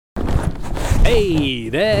Hey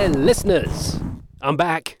there, listeners. I'm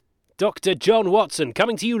back. Dr. John Watson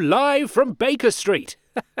coming to you live from Baker Street.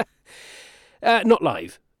 Not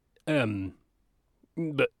live.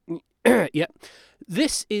 But, yeah.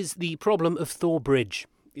 This is the problem of Thor Bridge.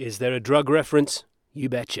 Is there a drug reference? You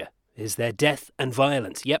betcha. Is there death and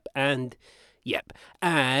violence? Yep, and yep.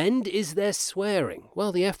 And is there swearing?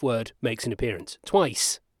 Well, the F word makes an appearance.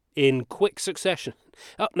 Twice. In quick succession.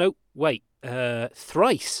 Oh, no, wait.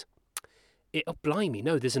 Thrice. Oh, blimey.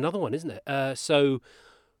 No, there's another one, isn't there?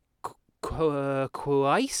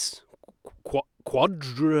 Twice?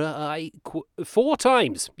 Four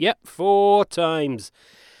times. Yep, 4 times.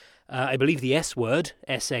 I believe the S word,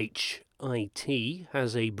 S-H-I-T,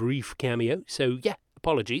 has a brief cameo. So, yeah,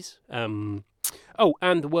 apologies. Oh,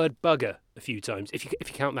 and the word bugger a few times. If you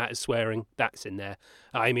count that as swearing, that's in there.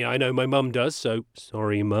 I mean, I know my mum does, so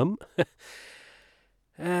sorry, mum.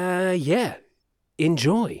 Yeah.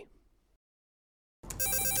 Enjoy.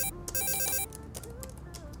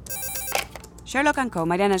 Sherlock & Co.,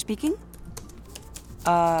 Mariana speaking.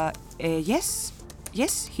 Yes,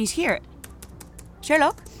 he's here.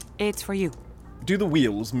 Sherlock, it's for you. Do the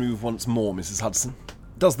wheels move once more, Mrs. Hudson?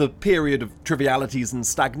 Does the period of trivialities and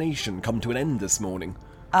stagnation come to an end this morning?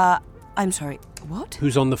 I'm sorry, what?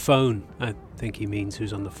 Who's on the phone? I think he means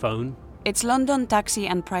who's on the phone. It's London Taxi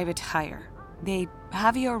and Private Hire. They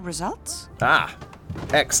have your results? Ah,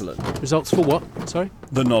 excellent. Results for what? Sorry?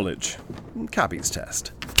 The knowledge. Cabby's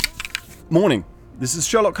test. Morning. This is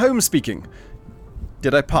Sherlock Holmes speaking.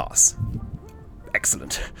 Did I pass?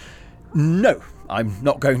 Excellent. No, I'm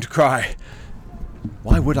not going to cry.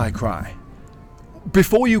 Why would I cry?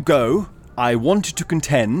 Before you go, I wanted to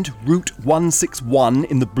contend Route 161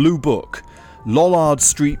 in the Blue Book, Lollard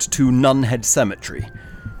Street to Nunhead Cemetery.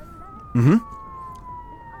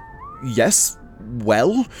 Yes,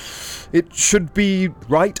 well, it should be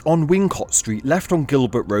right on Wincott Street, left on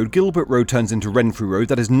Gilbert Road. Gilbert Road turns into Renfrew Road.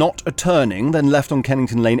 That is not a turning. Then left on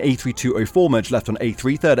Kennington Lane, A3204, merge left on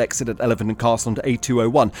A3. Third exit at Elephant and Castle onto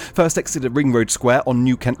A201. First exit at Ring Road Square on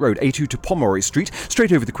New Kent Road. A2 to Pomeroy Street.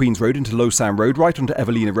 Straight over the Queen's Road into Lowsam Road. Right onto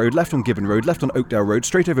Evelina Road. Left on Gibbon Road. Left on Oakdale Road.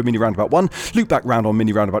 Straight over Mini Roundabout 1. Loop back round on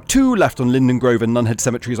Mini Roundabout 2. Left on Linden Grove and Nunhead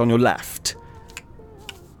Cemetery is on your left.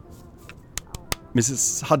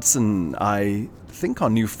 Mrs. Hudson, I think our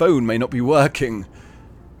new phone may not be working.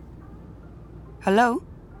 Hello?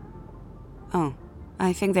 Oh,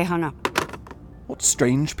 I think they hung up. What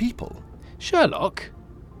strange people. Sherlock,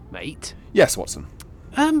 mate. Yes, Watson.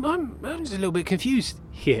 I'm just a little bit confused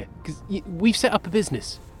here, because we've set up a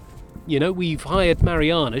business. You know, we've hired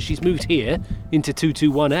Mariana, she's moved here into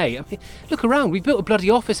 221A. I mean, look around, we've built a bloody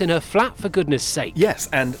office in her flat, for goodness sake. Yes,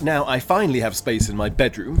 and now I finally have space in my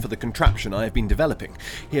bedroom for the contraption I have been developing.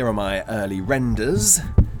 Here are my early renders.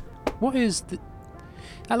 What is the...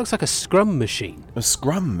 That looks like a scrum machine. A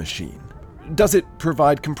scrum machine? Does it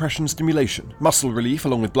provide compression stimulation, muscle relief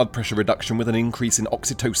along with blood pressure reduction with an increase in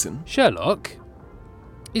oxytocin? Sherlock,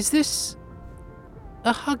 is this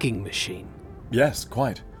a hugging machine? Yes,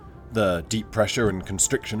 quite. The deep pressure and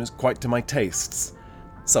constriction is quite to my tastes.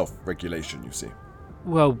 Self-regulation, you see.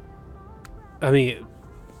 Well, I mean,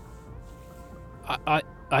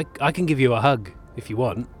 I can give you a hug if you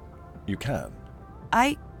want. You can.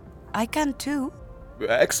 I can too.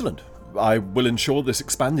 Excellent. I will ensure this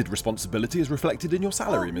expanded responsibility is reflected in your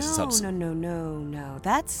salary, Mrs. Hudson. No.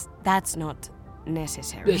 That's not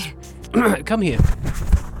necessary. Come here.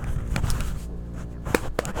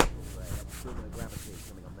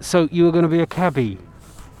 So you were going to be a cabbie?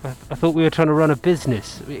 I thought we were trying to run a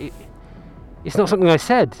business. It's not something I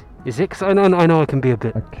said, is it? Because I know I can be a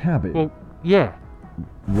bit... A cabbie? Well, yeah.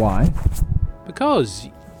 Why? Because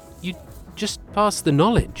you just passed the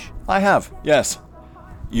knowledge. I have, yes.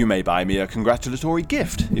 You may buy me a congratulatory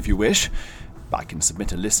gift, if you wish. I can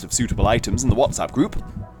submit a list of suitable items in the WhatsApp group.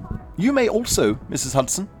 You may also, Mrs.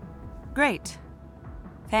 Hudson. Great.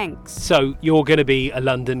 Thanks. So you're going to be a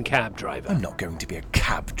London cab driver? I'm not going to be a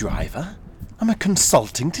cab driver. I'm a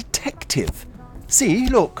consulting detective. See,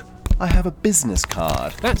 look, I have a business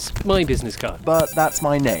card. That's my business card. But that's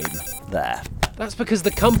my name. There. That's because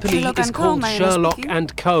the company Sherlock is and Co, called Mariana Sherlock speaking.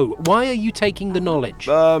 and Co. Why are you taking the knowledge?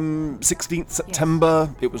 16th September.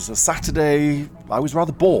 Yes. It was a Saturday. I was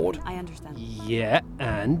rather bored. I understand. Yeah,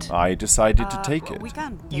 and? I decided to take it. We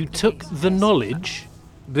can You take took case, the yes. knowledge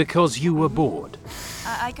because you were bored.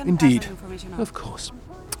 I can Indeed. pass that information on. Of course.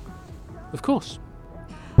 Of course.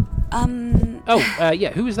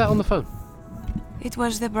 Yeah, who was that on the phone? It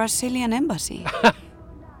was the Brazilian embassy. Are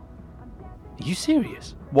you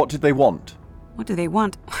serious? What did they want? What do they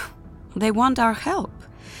want? They want our help.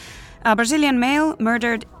 A Brazilian male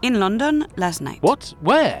murdered in London last night. What?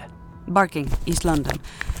 Where? Barking, East London.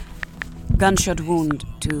 Gunshot wound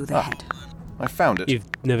to the head. I found it. You've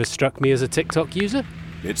never struck me as a TikTok user?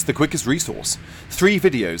 It's the quickest resource. 3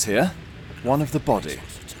 videos here. One of the body.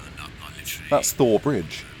 That's Thor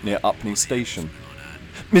Bridge, near Upney Station.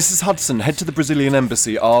 Mrs. Hudson, head to the Brazilian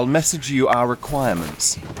embassy. I'll message you our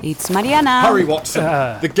requirements. It's Mariana. Hurry, Watson.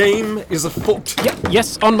 The game is afoot. Yeah,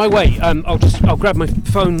 yes, on my way. I'll grab my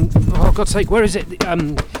phone. Oh, God's sake, where is it?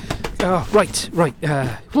 Right.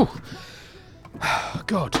 Whew.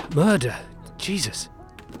 God, murder. Jesus.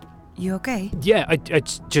 You okay? Yeah,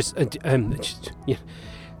 yeah.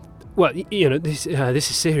 Well, this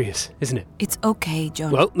is serious, isn't it? It's okay,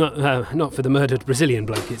 John. Well, not for the murdered Brazilian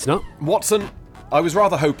bloke, it's not. Watson, I was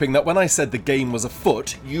rather hoping that when I said the game was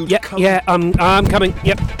afoot, you'd come... Yeah, I'm coming.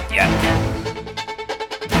 Yep, yeah.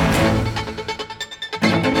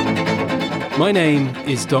 My name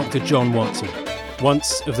is Dr. John Watson,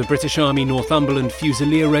 once of the British Army Northumberland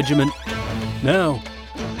Fusilier Regiment, now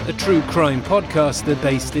a true crime podcaster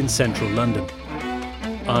based in central London.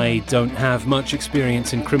 I don't have much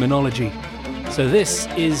experience in criminology, so this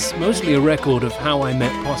is mostly a record of how I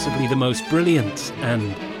met possibly the most brilliant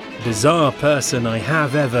and bizarre person I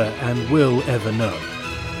have ever and will ever know.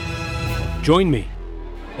 Join me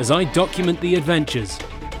as I document the adventures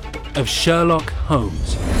of Sherlock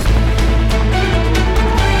Holmes.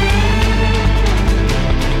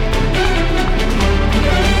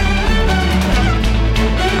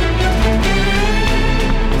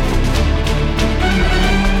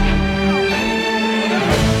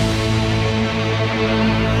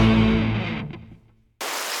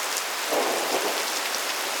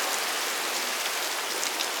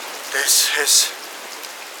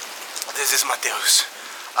 This is Mateus.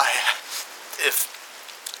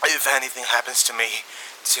 If anything happens to me,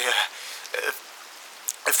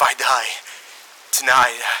 if I die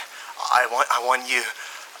tonight, I want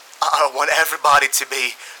everybody to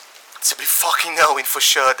be fucking knowing for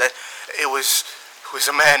sure that it was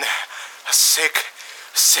a man, a sick,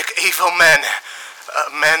 evil man,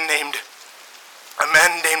 a man named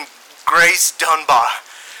Grace Dunbar.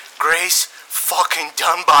 Grace fucking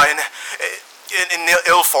Dunbar in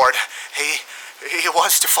Ilford. He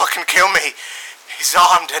wants to fucking kill me. He's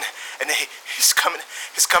armed and he's coming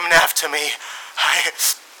after me.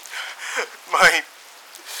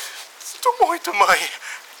 Estou muito, mãe.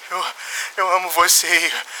 Eu amo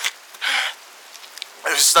você.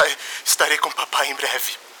 Eu estarei com papai em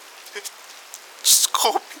breve.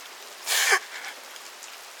 Desculpe.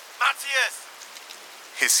 Matthias.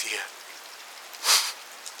 He's here.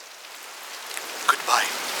 Goodbye.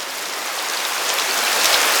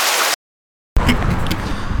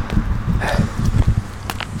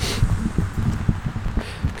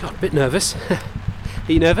 God, a bit nervous.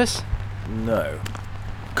 Are you nervous? No.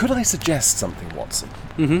 Could I suggest something, Watson?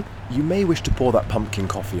 Mm-hmm. You may wish to pour that pumpkin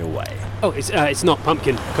coffee away. Oh, it's not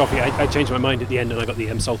pumpkin coffee. I changed my mind at the end and I got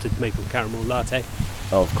the salted maple caramel latte.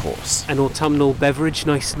 Of course. An autumnal beverage,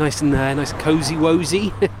 nice and cozy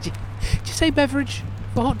wozy. Did you say beverage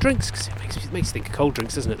for hot drinks? Because it makes you think of cold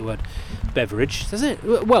drinks, doesn't it? The word beverage, does it?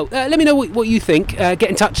 Well, let me know what you think. Get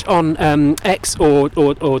in touch on X or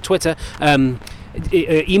Twitter.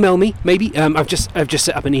 Email me, maybe. I've just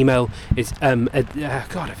set up an email. It's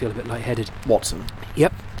God, I feel a bit lightheaded. Watson.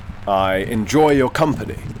 Yep. I enjoy your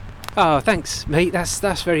company. Oh, thanks, mate.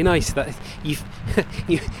 That's very nice. That you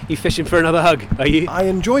fishing for another hug, are you? I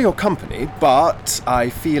enjoy your company, but I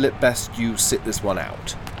feel it best you sit this one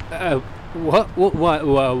out. What?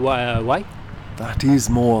 Why? That is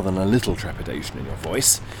more than a little trepidation in your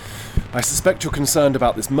voice. I suspect you're concerned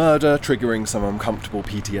about this murder triggering some uncomfortable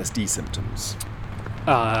PTSD symptoms.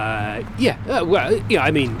 Yeah.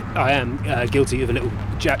 I mean, I am guilty of a little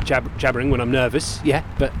jabbering when I'm nervous. Yeah,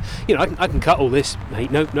 but I can cut all this, mate.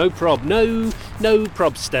 No prob. No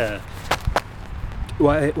probster.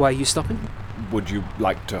 Why are you stopping? Would you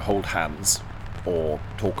like to hold hands or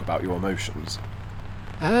talk about your emotions?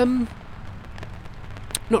 Not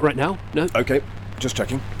right now. No. Okay, just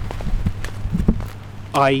checking.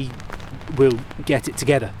 I will get it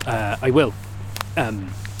together. I will.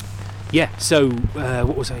 Yeah, so,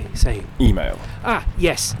 what was I saying? Email.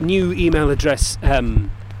 Yes, new email address,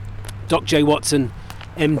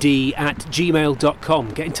 docjwatson.md@gmail.com.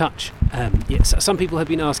 Get in touch. Yes, some people have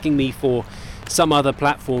been asking me for some other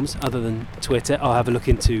platforms other than Twitter. I'll have a look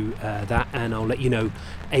into that and I'll let you know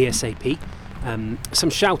ASAP. Some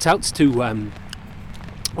shout-outs to...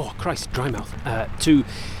 oh, Christ, dry mouth.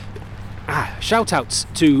 Shout-outs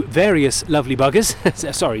to various lovely buggers.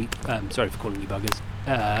 sorry for calling you buggers.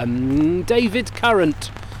 David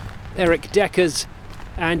Currant, Eric Deckers,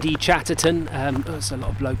 Andy Chatterton. That's a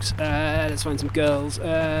lot of blokes. Let's find some girls.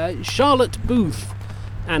 Charlotte Booth.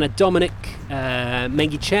 Anna Dominic.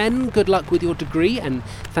 Maggie Chen. Good luck with your degree, and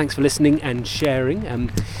thanks for listening and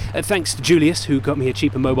sharing. Thanks to Julius, who got me a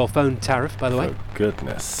cheaper mobile phone tariff, by the way. For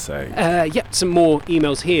goodness sake. Yep, some more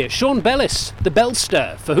emails here. Sean Bellis, the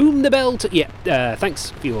Bellster, for whom the bell...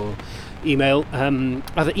 thanks for your email.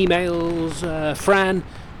 Other emails, Fran,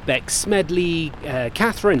 Beck Smedley,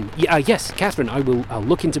 Catherine. Yes, Catherine, I'll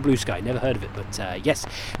look into Blue Sky. Never heard of it, but yes.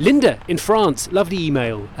 Linda in France, lovely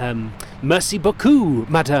email. Merci beaucoup,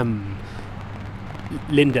 madame.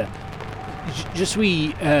 Linda. Je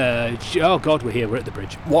suis... oh, God, we're here. We're at the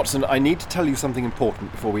bridge. Watson, I need to tell you something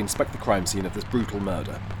important before we inspect the crime scene of this brutal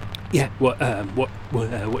murder. Yeah, what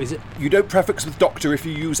is it? You don't prefix with doctor if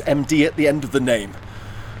you use MD at the end of the name.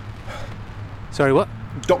 Sorry, what?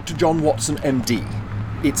 Dr. John Watson, MD.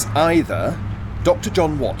 It's either Dr.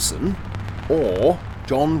 John Watson or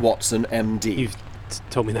John Watson, MD. You've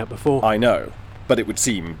told me that before. I know, but it would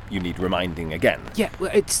seem you need reminding again. Yeah,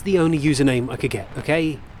 well, it's the only username I could get,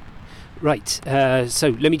 okay? Right, so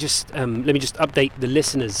let me just update the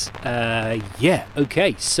listeners.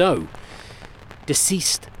 Okay, so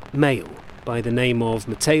deceased male by the name of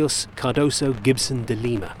Mateus Cardoso Gibson de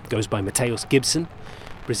Lima. Goes by Mateus Gibson,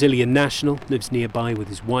 Brazilian national, lives nearby with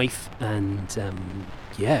his wife, and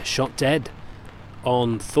shot dead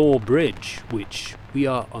on Thor Bridge, which we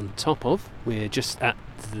are on top of. We're just at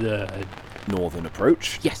the northern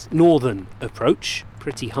approach. Yes, northern approach.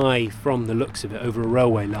 Pretty high from the looks of it over a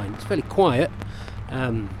railway line. It's fairly quiet.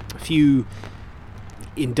 A few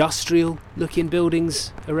industrial looking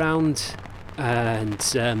buildings around, and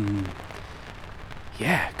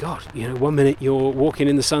God, 1 minute you're walking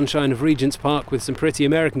in the sunshine of Regent's Park with some pretty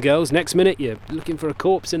American girls, next minute you're looking for a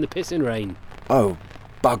corpse in the pissing rain. Oh,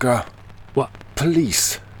 bugger. What?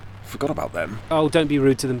 Police. Forgot about them. Oh, don't be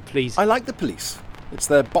rude to them, please. I like the police. It's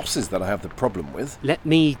their bosses that I have the problem with. Let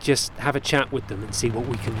me just have a chat with them and see what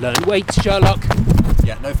we can learn. Wait, Sherlock!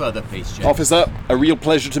 Yeah, no further, please, Jake. Officer, a real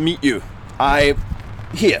pleasure to meet you.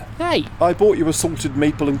 Here. Hey! I bought you a salted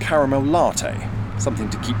maple and caramel latte. Something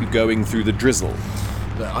to keep you going through the drizzle.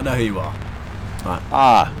 Look, I know who you are. Right.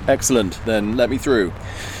 Ah, excellent. Then let me through.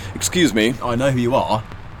 Excuse me. I know who you are.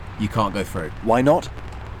 You can't go through. Why not?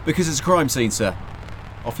 Because it's a crime scene, sir.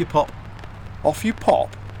 Off you pop. Off you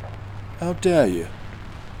pop? How dare you?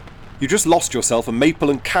 You just lost yourself a maple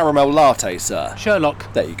and caramel latte, sir.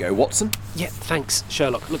 Sherlock. There you go, Watson. Yeah, thanks,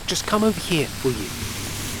 Sherlock. Look, just come over here, will you?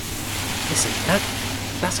 Listen,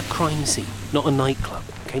 that's a crime scene, not a nightclub.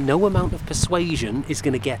 Okay, no amount of persuasion is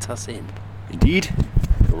going to get us in. Indeed.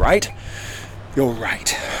 You're right. You're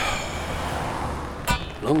right.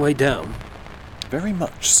 Long way down. Very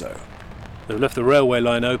much so. They've left the railway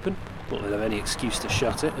line open. Not they'll have any excuse to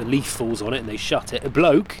shut it. A leaf falls on it and they shut it. A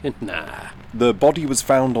bloke? Nah. The body was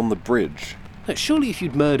found on the bridge. No, surely if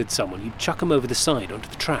you'd murdered someone, you'd chuck them over the side onto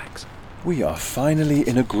the tracks. We are finally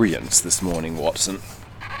in agreement this morning, Watson.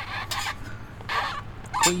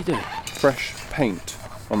 What are you doing? Fresh paint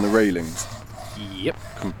on the railings. Yep.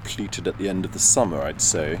 Completed at the end of the summer, I'd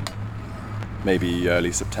say. Maybe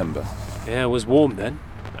early September. Yeah, it was warm then.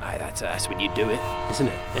 That's when you do it, isn't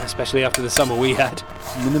it? Yeah, especially after the summer we had.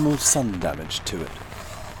 Minimal sun damage to it.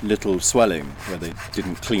 Little swelling where they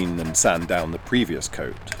didn't clean and sand down the previous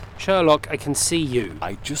coat. Sherlock, I can see you.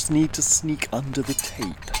 I just need to sneak under the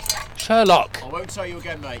tape. Sherlock! I won't tell you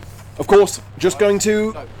again, mate. Of course, just going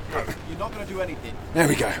to... No, you're not going to do anything. There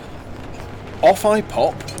we go. Off I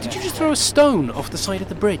pop. Did you just throw a stone off the side of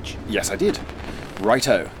the bridge? Yes, I did.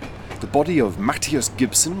 Righto. The body of Matthias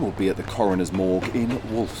Gibson will be at the coroner's morgue in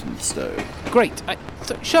Walthamstow. Great.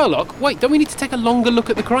 Sherlock, wait, don't we need to take a longer look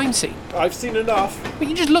at the crime scene? I've seen enough. But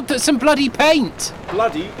you just looked at some bloody paint.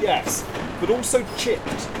 Bloody, yes, but also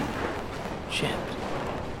chipped. Chipped?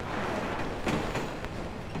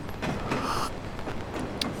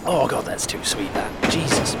 Oh, God, that's too sweet, that.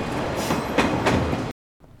 Jesus.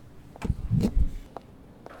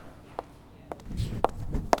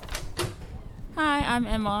 Hi, I'm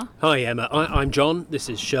Emma. Hi, Emma. I'm John. This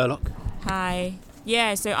is Sherlock. Hi.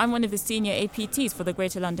 Yeah, so I'm one of the senior APTs for the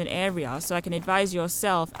Greater London area, so I can advise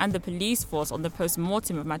yourself and the police force on the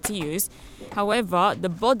post-mortem of Matthias. However, the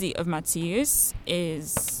body of Matthias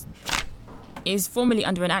is formally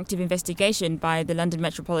under an active investigation by the London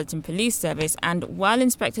Metropolitan Police Service, and while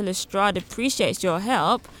Inspector Lestrade appreciates your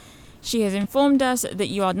help, she has informed us that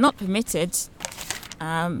you are not permitted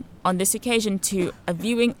on this occasion to a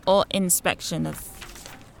viewing or inspection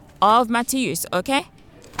of Matthias, okay?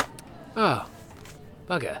 Ah,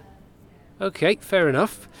 bugger. Okay, fair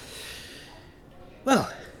enough.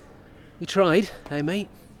 Well, we tried, eh, mate?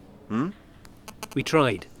 We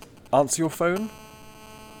tried. Answer your phone?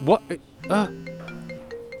 What?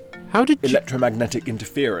 How did you... Electromagnetic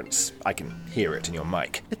interference. I can hear it in your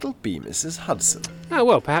mic. It'll be Mrs. Hudson. Oh,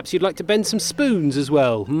 well, perhaps you'd like to bend some spoons as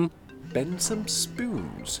well, Bend some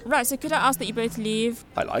spoons. Right, so could I ask that you both leave?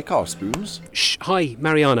 I like our spoons. Shh, hi,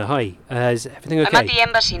 Mariana, hi. Is everything okay? I'm at the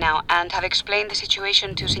embassy now and have explained the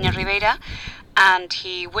situation to Senor Rivera, and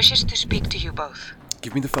he wishes to speak to you both.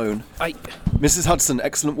 Give me the phone. Mrs. Hudson,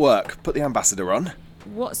 excellent work. Put the ambassador on.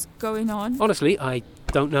 What's going on? Honestly, I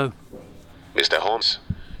don't know. Mr. Holmes?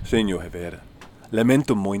 Senhor Rivera,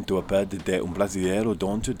 lamento muito a perda de brasileiro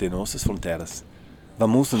dentro de nossas fronteiras.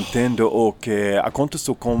 Vamos entender o que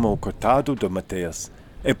aconteceu com o coitado de Mateus.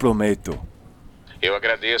 E prometo. Eu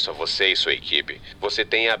agradeço a você e sua equipe. Você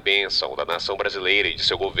tem a bênção da nação brasileira e de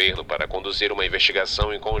seu governo para conduzir uma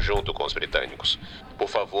investigação em conjunto com os britânicos. Por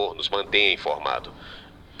favor, nos mantenha informado.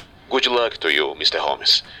 Good luck to you, Mr.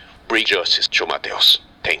 Holmes. Bring justice to Mateus.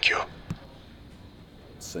 Thank you.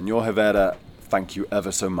 Senor Rivera, thank you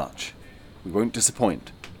ever so much. We won't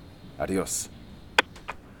disappoint. Adios.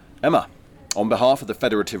 Emma, on behalf of the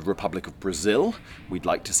Federative Republic of Brazil, we'd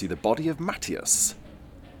like to see the body of Matthias,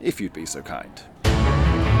 if you'd be so kind.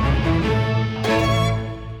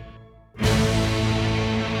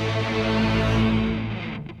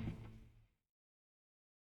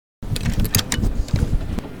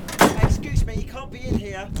 Excuse me, you can't be in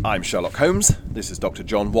here. I'm Sherlock Holmes. This is Dr.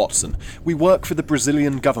 John Watson. We work for the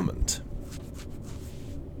Brazilian government.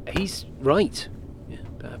 He's right. Yeah,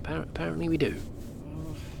 apparently we do.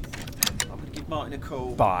 I'm going to give Martin a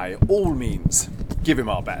call. By all means, give him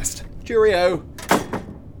our best. Cheerio.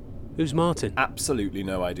 Who's Martin? Absolutely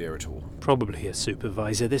no idea at all. Probably a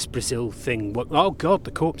supervisor. This Brazil thing. What? Oh, God,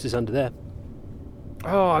 the corpse is under there.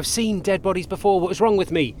 Oh, I've seen dead bodies before. What was wrong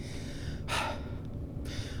with me?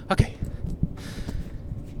 Okay.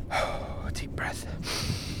 Deep breath.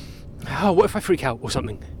 Oh, what if I freak out or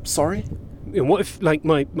something? Sorry? And what if, like,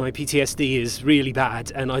 my PTSD is really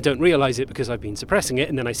bad and I don't realise it because I've been suppressing it,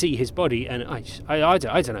 and then I see his body and I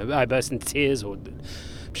don't know, I burst into tears or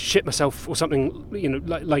shit myself or something, you know,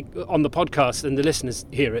 like on the podcast and the listeners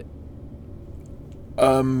hear it.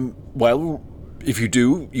 Well, if you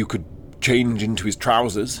do, you could change into his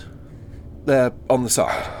trousers. They're on the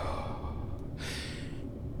side.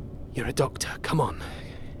 You're a doctor, come on.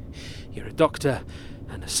 You're a doctor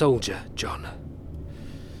and a soldier, John.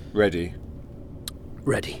 Ready?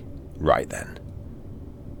 Ready. Right then.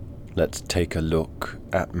 Let's take a look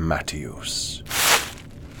at Matthias.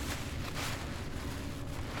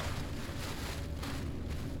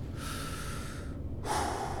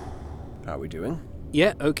 How are we doing?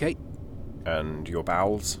 Yeah, okay. And your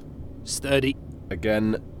bowels? Sturdy.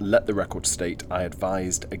 Again, let the record state I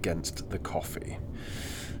advised against the coffee.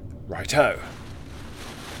 Righto.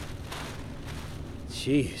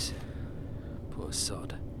 Jeez. Poor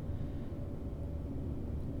sod.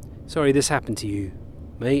 Sorry this happened to you,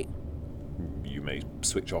 mate. You may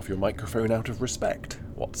switch off your microphone out of respect,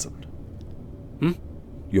 Watson. Hmm?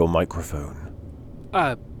 Your microphone.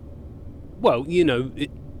 Well, you know,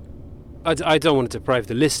 I don't want to deprive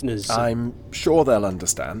the listeners. I'm sure they'll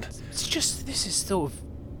understand. It's just, this is sort of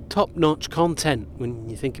top-notch content when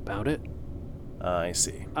you think about it. I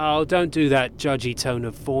see. Oh, don't do that judgy tone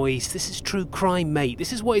of voice. This is true crime, mate.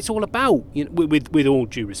 This is what it's all about. You know, with all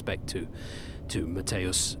due respect to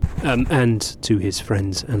Mateus, and to his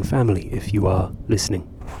friends and family, if you are listening.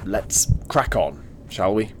 Let's crack on,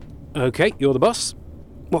 shall we? Okay, you're the boss.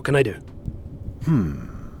 What can I do?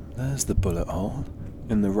 There's the bullet hole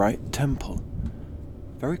in the right temple.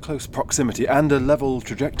 Very close proximity and a level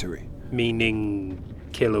trajectory. Meaning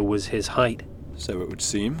killer was his height? So it would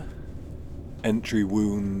seem. Entry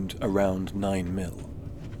wound around 9 mil.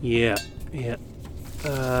 Yeah.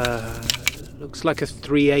 Looks like a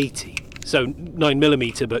 380. So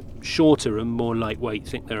 9mm, but shorter and more lightweight. I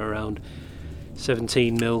think they're around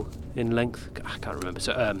 17 mil in length. I can't remember.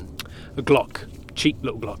 So a Glock, cheap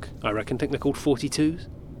little Glock, I reckon. I think they're called 42s.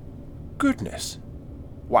 Goodness.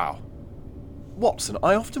 Wow. Watson,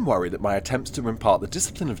 I often worry that my attempts to impart the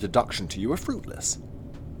discipline of deduction to you are fruitless.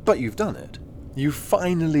 But you've done it. You've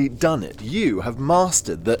finally done it. You have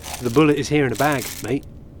mastered that... The bullet is here in a bag, mate.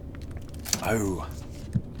 Oh.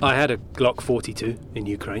 I had a Glock 42 in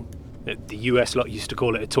Ukraine. The US lot used to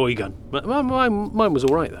call it a toy gun. Mine was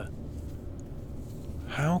all right, though.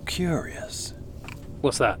 How curious.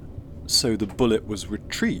 What's that? So the bullet was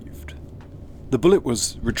retrieved. The bullet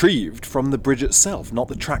was retrieved from the bridge itself, not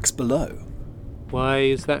the tracks below. Why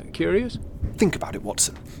is that curious? Think about it,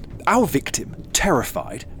 Watson. Our victim,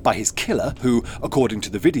 terrified by his killer, who, according to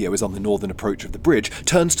the video, is on the northern approach of the bridge,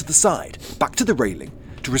 turns to the side, back to the railing,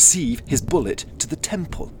 to receive his bullet to the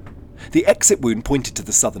temple. The exit wound pointed to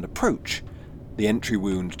the southern approach, the entry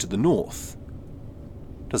wound to the north.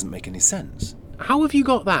 Doesn't make any sense. How have you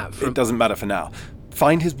got that from... It doesn't matter for now.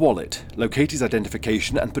 Find his wallet, locate his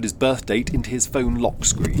identification, and put his birth date into his phone lock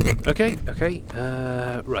screen. Okay,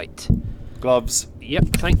 right. Gloves. Yep,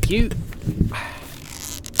 thank you.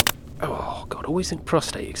 Oh, God, always think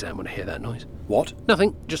prostate exam when I hear that noise. What?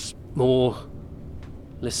 Nothing, just more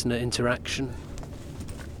listener interaction.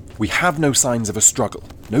 We have no signs of a struggle.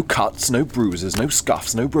 No cuts, no bruises, no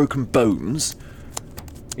scuffs, no broken bones.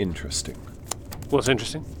 Interesting. What's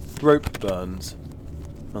interesting? Rope burns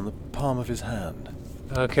on the palm of his hand.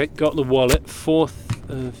 Okay, got the wallet, 4th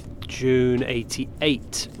of June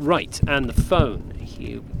 88. Right, and the phone.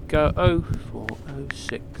 Here we go.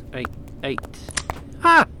 040688.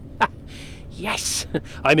 Ah! Yes!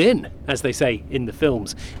 I'm in, as they say in the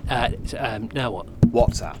films. Now what?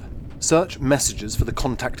 WhatsApp. Search messages for the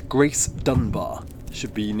contact Grace Dunbar.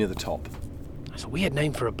 Should be near the top. That's a weird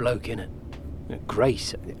name for a bloke, innit?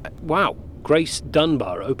 Grace. Wow. Grace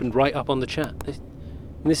Dunbar opened right up on the chat.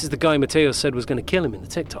 This is the guy Mateo said was going to kill him in the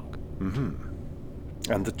TikTok.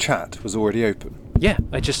 Mm-hmm. And the chat was already open? Yeah,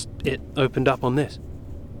 it opened up on this.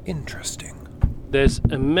 Interesting. There's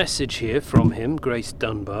a message here from him, Grace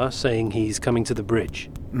Dunbar, saying he's coming to the bridge.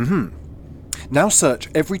 Mm-hmm. Now search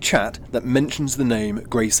every chat that mentions the name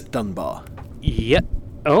Grace Dunbar. Yep.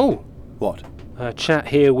 Oh. What? A chat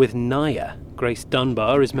here with Naya. Grace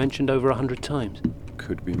Dunbar is mentioned over 100 times.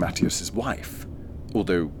 Could be Matthias's wife,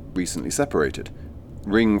 although recently separated.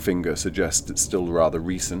 Ring finger suggests it's still rather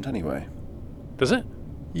recent anyway. Does it?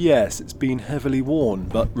 Yes, it's been heavily worn,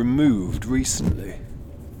 but removed recently.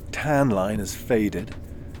 Tan line has faded,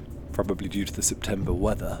 probably due to the September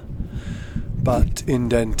weather. But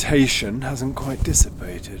indentation hasn't quite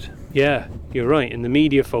dissipated. Yeah, you're right. In the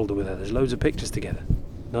media folder with her, there's loads of pictures together.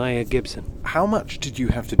 Naya Gibson. How much did you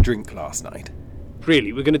have to drink last night?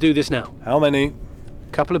 Really, we're going to do this now? How many?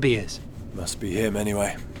 Couple of beers. Must be him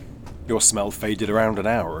anyway. Your smell faded around an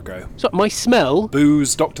hour ago. So, my smell?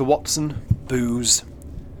 Booze, Dr. Watson. Booze.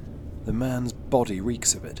 The man's body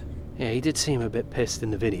reeks of it. Yeah, he did seem a bit pissed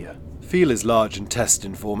in the video. Feel his large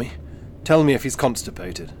intestine for me. Tell me if he's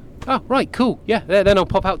constipated. Oh, right, cool. Yeah, then I'll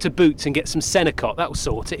pop out to Boots and get some Senecot. That'll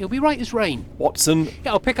sort it. He'll be right as rain. Watson.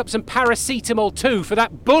 Yeah, I'll pick up some paracetamol too for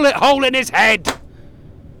that bullet hole in his head.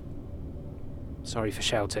 Sorry for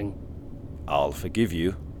shouting. I'll forgive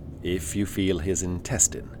you if you feel his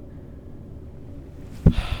intestine.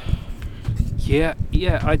 Yeah,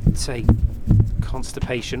 I'd say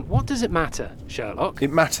constipation. What does it matter, Sherlock?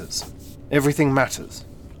 It matters. Everything matters.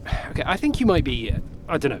 Okay, I think you might be,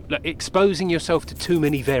 I don't know, like exposing yourself to too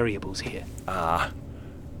many variables here. Ah,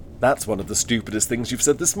 that's one of the stupidest things you've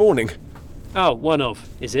said this morning. Oh, one of,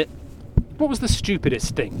 is it? What was the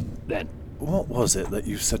stupidest thing, then? What was it that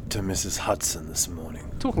you said to Mrs. Hudson this morning?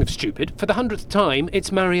 Talking of stupid, for the 100th time,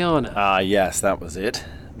 it's Mariana. Ah, yes, that was it.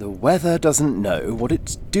 The weather doesn't know what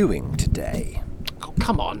it's doing today. Oh,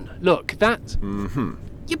 come on, look, that... Mm-hmm.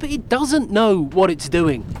 Yeah, but it doesn't know what it's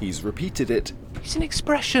doing. He's repeated it. It's an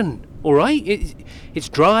expression, all right? It's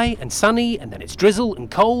dry and sunny, and then it's drizzle and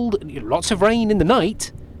cold, and lots of rain in the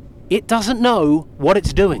night. It doesn't know what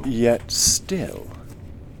it's doing. Yet still,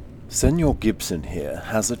 Senor Gibson here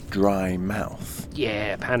has a dry mouth.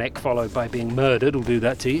 Yeah, panic followed by being murdered will do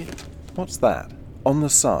that to you. What's that? On the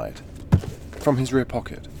side? From his rear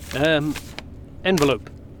pocket? Envelope.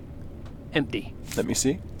 Empty. Let me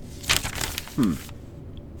see.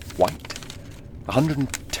 White.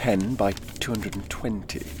 110 by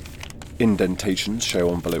 220. Indentations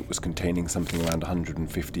show envelope was containing something around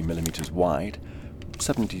 150 millimetres wide,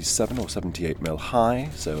 77 or 78 mil high,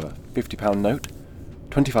 so a £50 note,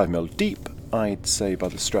 25 mil deep, I'd say by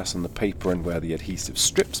the stress on the paper and where the adhesive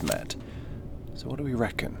strips met. So what do we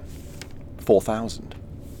reckon? 4,000.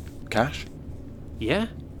 Cash? Yeah?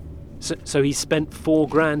 So he spent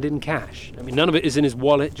 $4,000 in cash. I mean, none of it is in his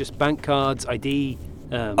wallet, just bank cards, ID.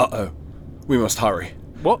 Uh-oh. We must hurry.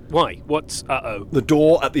 What? Why? What's uh-oh? The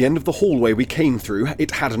door at the end of the hallway we came through,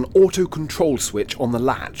 it had an auto-control switch on the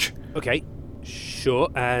latch. Okay, sure,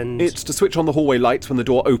 and... It's to switch on the hallway lights when the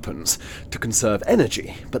door opens, to conserve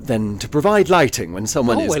energy, but then to provide lighting when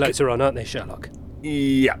someone hallway lights are on, aren't they, Sherlock?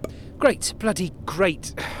 Yep. Great, bloody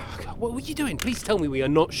great. What were you doing? Please tell me we are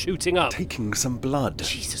not shooting up. Taking some blood.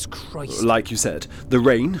 Jesus Christ. Like you said, the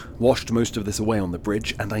rain washed most of this away on the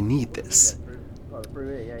bridge, and I need this.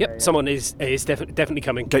 Yep, someone is definitely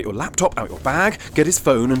coming. Get your laptop out your bag, get his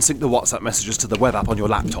phone, and sync the WhatsApp messages to the web app on your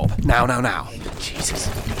laptop. Now. Jesus.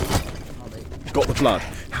 Got the blood.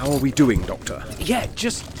 How are we doing, Doctor? Yeah,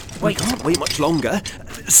 just We wait. can't wait much longer.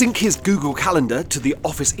 Sync his Google Calendar to the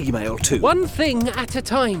office email too. One thing at a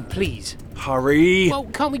time, please. Hurry. Well,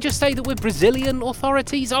 can't we just say that we're Brazilian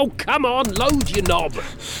authorities? Oh, come on, load your knob.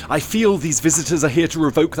 I feel these visitors are here to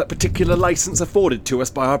revoke that particular license afforded to us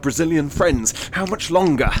by our Brazilian friends. How much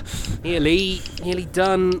longer? Nearly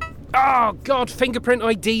done. Oh, God, fingerprint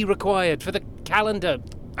ID required for the calendar.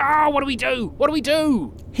 Oh, what do we do? What do we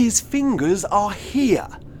do? His fingers are here,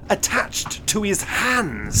 attached to his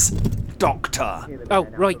hands, Doctor. Oh,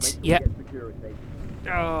 right, yeah.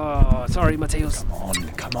 Oh, sorry, Mateus.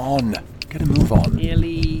 Come on. Get a move on.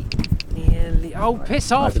 Nearly. Oh,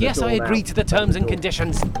 piss off. Yes, I agree to the terms and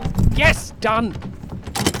conditions. Yes, done.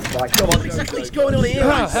 Right, come on, exactly what's going on here?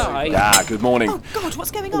 Hi. Good morning. Oh, God,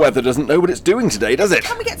 what's going on? Weather doesn't know what it's doing today, does it?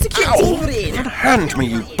 Can we get security in? Hand me,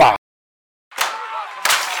 you bastard.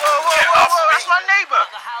 Whoa, that's my neighbour.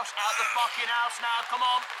 Out the fucking house now, come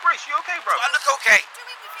on. Grace, you okay, bro? I look okay.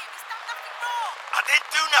 I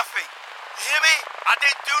didn't do nothing. You hear me? I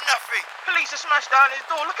didn't do nothing. Police have smashed down his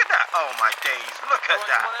door. Look at that. Oh, my days. Look at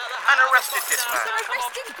that. And arrested this man.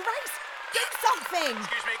 Arrested, Grace! Do something!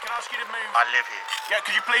 Excuse me, can I ask you to move? I live here. Yeah,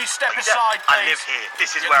 could you please step aside, please? I live here.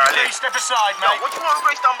 This is where I live. Please step aside, mate. No, what do you want with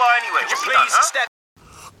Grace Dunbar anyway? Could you What's he please done, huh? step...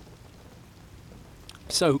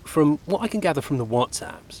 So, from what I can gather from the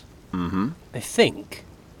WhatsApps, I think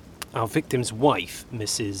our victim's wife,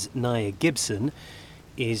 Mrs. Nia Gibson,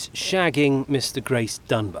 is shagging Mr. Grace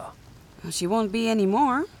Dunbar. Well, she won't be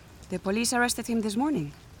anymore. The police arrested him this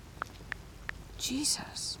morning.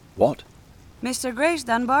 Jesus. What? Mr. Grace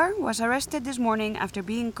Dunbar was arrested this morning after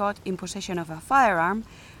being caught in possession of a firearm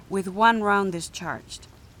with 1 round discharged.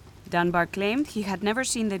 Dunbar claimed he had never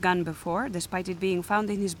seen the gun before, despite it being found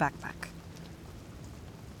in his backpack.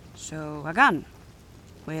 So, a gun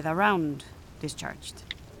with a round discharged.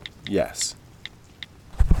 Yes.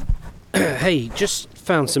 Hey, just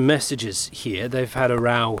found some messages here. They've had a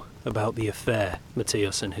row about the affair,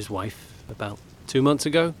 Mateus and his wife, about 2 months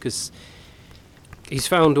ago, because he's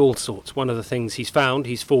found all sorts. One of the things he's found,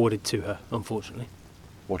 he's forwarded to her, unfortunately.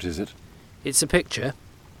 What is it? It's a picture.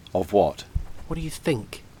 Of what? What do you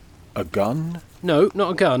think? A gun? No,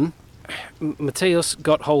 not a gun. Mateus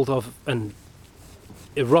got hold of an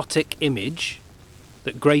erotic image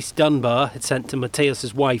that Grace Dunbar had sent to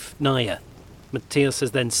Mateus's wife, Nia. Mateus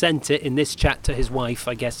has then sent it in this chat to his wife,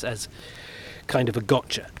 I guess, as kind of a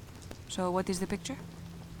gotcha. So, what is the picture?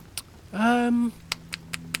 Can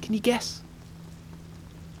you guess?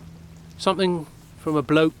 Something from a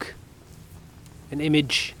bloke, an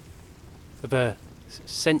image of a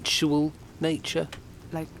sensual nature.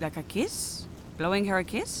 Like a kiss? Blowing her a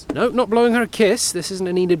kiss? No, not blowing her a kiss. This isn't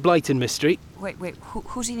an Enid Blyton mystery. Wait,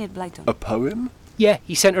 who's Enid Blyton? A poem? Yeah,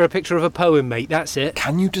 he sent her a picture of a poem, mate, that's it.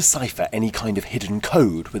 Can you decipher any kind of hidden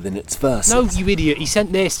code within its verses? No, you idiot, he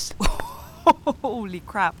sent this. Holy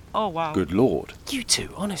crap. Oh, wow. Good lord. You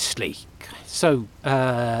two, honestly. So,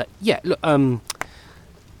 yeah, look, I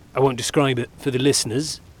won't describe it for the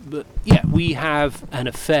listeners, but yeah, we have an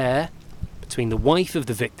affair between the wife of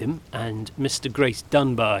the victim and Mr. Grace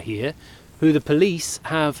Dunbar here, who the police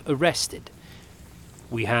have arrested.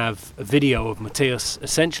 We have a video of Mateus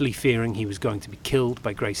essentially fearing he was going to be killed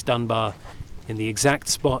by Grace Dunbar in the exact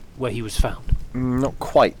spot where he was found. Not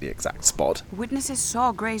quite the exact spot. Witnesses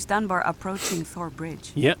saw Grace Dunbar approaching Thor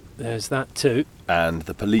Bridge. Yep, there's that too. And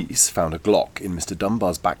the police found a Glock in Mr.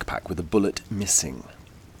 Dunbar's backpack with a bullet missing.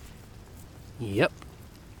 Yep.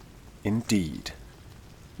 Indeed.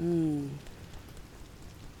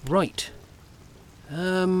 Right.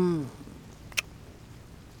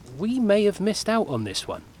 We may have missed out on this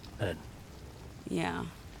one, then. Yeah.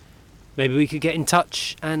 Maybe we could get in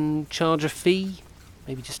touch and charge a fee?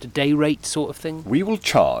 Maybe just a day rate sort of thing? We will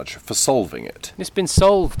charge for solving it. It's been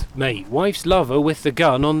solved, mate. Wife's lover with the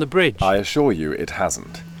gun on the bridge. I assure you it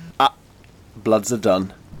hasn't. Bloods are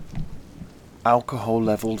done. Alcohol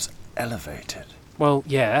levels elevated. Well,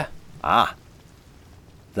 yeah.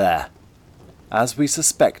 There. As we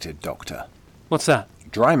suspected, Doctor. What's that?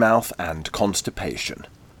 Dry mouth and constipation.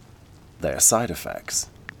 They are side effects.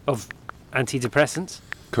 Of antidepressants?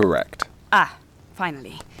 Correct.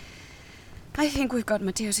 Finally. I think we've got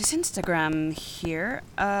Mateus's Instagram here.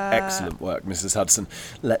 Excellent work, Mrs. Hudson.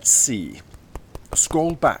 Let's see.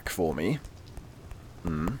 Scroll back for me.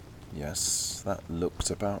 Yes, that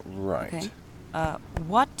looks about right. Okay.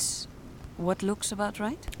 What looks about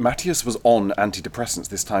right? Matthias was on antidepressants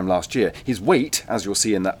this time last year. His weight, as you'll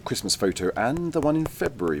see in that Christmas photo and the one in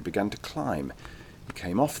February, began to climb. He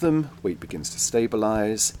came off them, weight begins to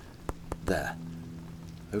stabilise. There.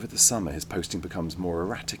 Over the summer, his posting becomes more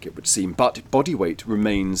erratic, it would seem, but body weight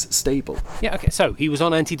remains stable. Yeah, okay, so he was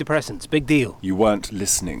on antidepressants. Big deal. You weren't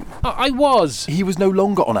listening. I was. He was no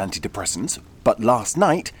longer on antidepressants, but last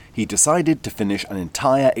night he decided to finish an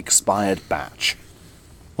entire expired batch.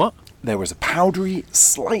 What? There was a powdery,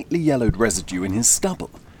 slightly yellowed residue in his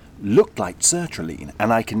stubble. Looked like sertraline,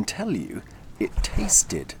 and I can tell you, it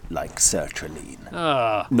tasted like sertraline.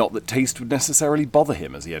 Not that taste would necessarily bother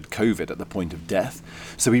him, as he had COVID at the point of death,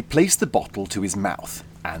 so he placed the bottle to his mouth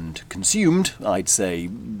and consumed, I'd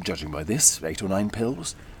say, judging by this, 8 or 9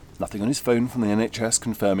 pills. Nothing on his phone from the NHS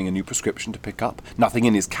confirming a new prescription to pick up. Nothing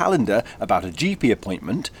in his calendar about a GP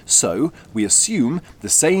appointment, so we assume the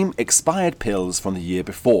same expired pills from the year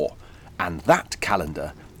before. And that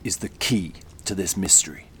calendar is the key to this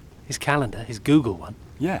mystery. His calendar? His Google one?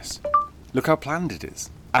 Yes. Look how planned it is.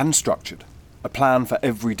 And structured. A plan for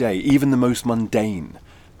every day, even the most mundane.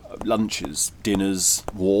 Lunches, dinners,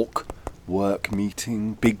 walk, work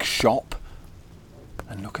meeting, big shop.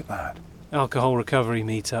 And look at that. Alcohol recovery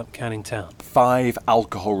meet-up, Canning Town. 5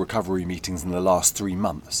 alcohol recovery meetings in the last 3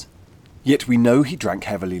 months. Yet we know he drank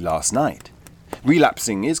heavily last night.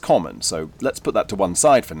 Relapsing is common, so let's put that to one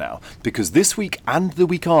side for now, because this week and the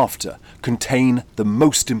week after contain the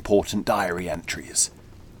most important diary entries.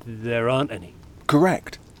 There aren't any.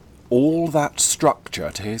 Correct. All that structure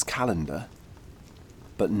to his calendar,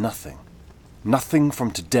 but nothing. Nothing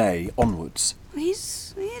from today onwards.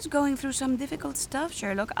 He's going through some difficult stuff,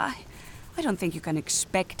 Sherlock. I don't think you can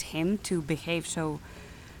expect him to behave so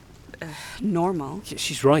normal.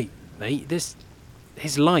 She's right, mate.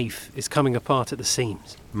 His life is coming apart at the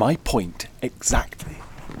seams. My point exactly.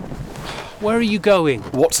 Where are you going?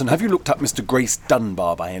 Watson, have you looked up Mr. Grace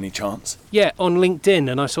Dunbar by any chance? Yeah, on LinkedIn,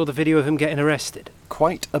 and I saw the video of him getting arrested.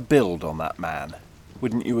 Quite a build on that man.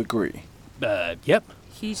 Wouldn't you agree? Yep.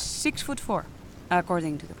 He's 6'4",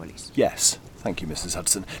 according to the police. Yes. Thank you, Mrs.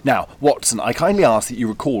 Hudson. Now, Watson, I kindly ask that you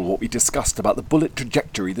recall what we discussed about the bullet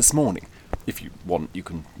trajectory this morning. If you want, you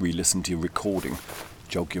can re-listen to your recording.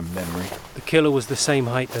 Jog your memory. The killer was the same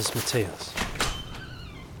height as Matthias.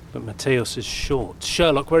 But Matthias is short.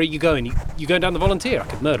 Sherlock, where are you going? You going down the Volunteer? I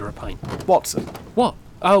could murder a pint. Watson. What?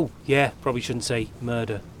 Oh, yeah, probably shouldn't say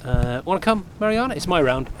murder. Want to come, Mariana? It's my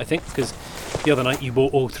round, I think, because the other night you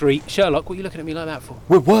bought all 3. Sherlock, what are you looking at me like that for?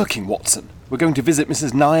 We're working, Watson. We're going to visit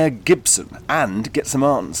Mrs. Nia Gibson and get some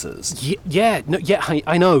answers. I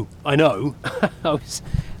know. I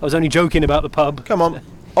was only joking about the pub. Come on,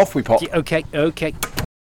 off we pop. Okay.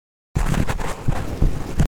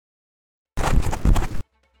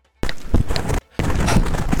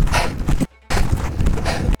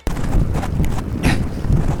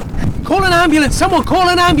 Call an ambulance! Someone call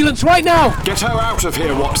an ambulance right now! Get her out of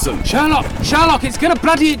here, Watson! Sherlock! It's gonna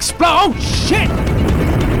bloody explode! Oh, shit!